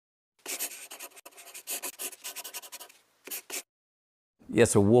Yeah,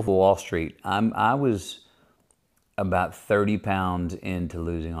 so Wolf of Wall Street. I was about 30 pounds into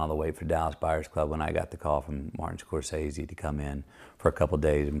losing all the weight for Dallas Buyers Club when I got the call from Martin Scorsese to come in for a couple of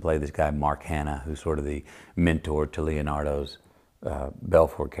days and play this guy, Mark Hanna, who's sort of the mentor to Leonardo's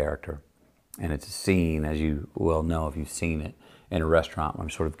Belfort character. And it's a scene, as you well know if you've seen it, in a restaurant where I'm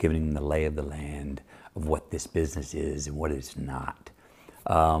sort of giving him the lay of the land of what this business is and what it's not.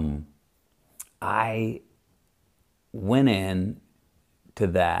 I went in to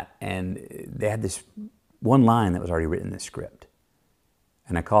that, and they had this one line that was already written in the script,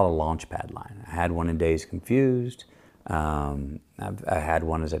 and I call it a launchpad line. I had one in Dazed and Confused. I had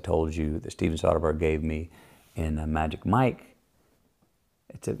one, as I told you, that Steven Soderbergh gave me in Magic Mike.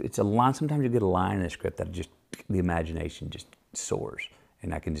 It's a line. Sometimes you get a line in a script that just the imagination just soars,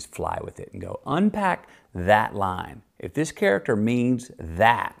 and I can just fly with it and go unpack that line. If this character means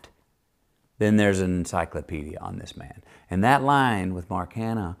that, then there's an encyclopedia on this man. And that line with Mark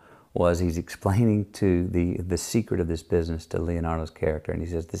Hanna was he's explaining to the secret of this business to Leonardo's character, and he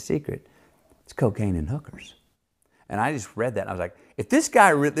says, the secret, it's cocaine and hookers. And I just read that, and I was like, if this guy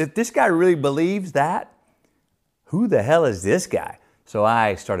really believes that, who the hell is this guy? So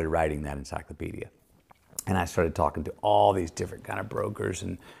I started writing that encyclopedia, and I started talking to all these different kind of brokers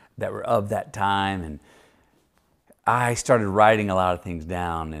and that were of that time, and I started writing a lot of things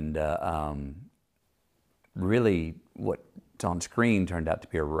down, and really what's on screen turned out to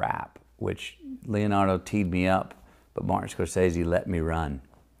be a rap, which Leonardo teed me up, but Martin Scorsese let me run.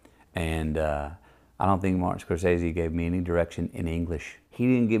 And I don't think Martin Scorsese gave me any direction in English. He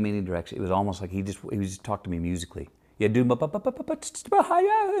didn't give me any direction. It was almost like he just talked to me musically. Yeah, do Martin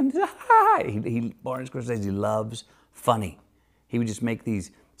Scorsese loves funny. He would just make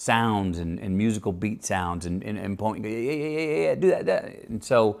these sounds and musical beat sounds and point, yeah, do that. And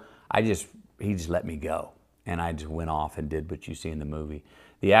so he just let me go. And I just went off and did what you see in the movie.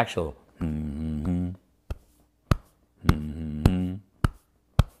 The actual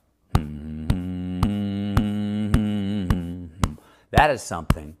that is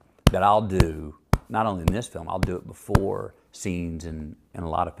something that I'll do, not only in this film, I'll do it before scenes in a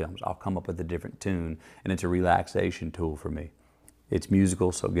lot of films. I'll come up with a different tune, and it's a relaxation tool for me. It's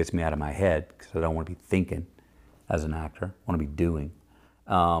musical, so it gets me out of my head, because I don't want to be thinking as an actor. I want to be doing.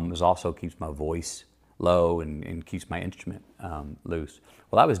 It also keeps my voice low and keeps my instrument loose.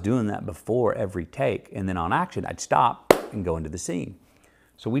 Well, I was doing that before every take, and then on action, I'd stop and go into the scene.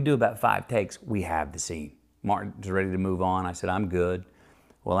 So we do about 5 takes, we have the scene. Martin's ready to move on. I said, I'm good.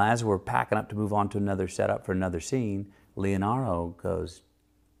 Well, as we're packing up to move on to another setup for another scene, Leonardo goes,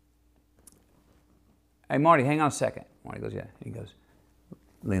 hey, Marty, hang on a second. Marty goes, yeah. He goes,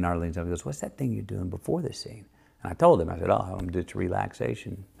 Leonardo leans over and goes, what's that thing you're doing before this scene? And I told him, I said, oh, I'm going to do it,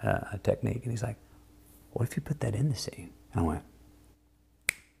 relaxation technique. And he's like, what if you put that in the scene? And I went,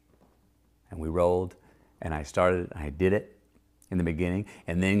 and we rolled, and I did it in the beginning,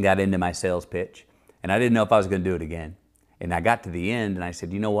 and then got into my sales pitch, and I didn't know if I was going to do it again. And I got to the end, and I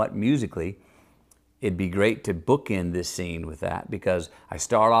said, you know what, musically, it'd be great to bookend this scene with that, because I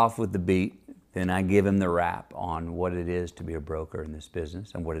start off with the beat, then I give him the rap on what it is to be a broker in this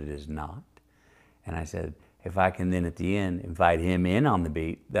business and what it is not. And I said, if I can then at the end invite him in on the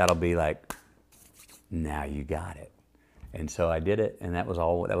beat, that'll be like, now you got it. And so I did it, and that was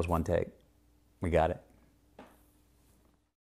one take. We got it.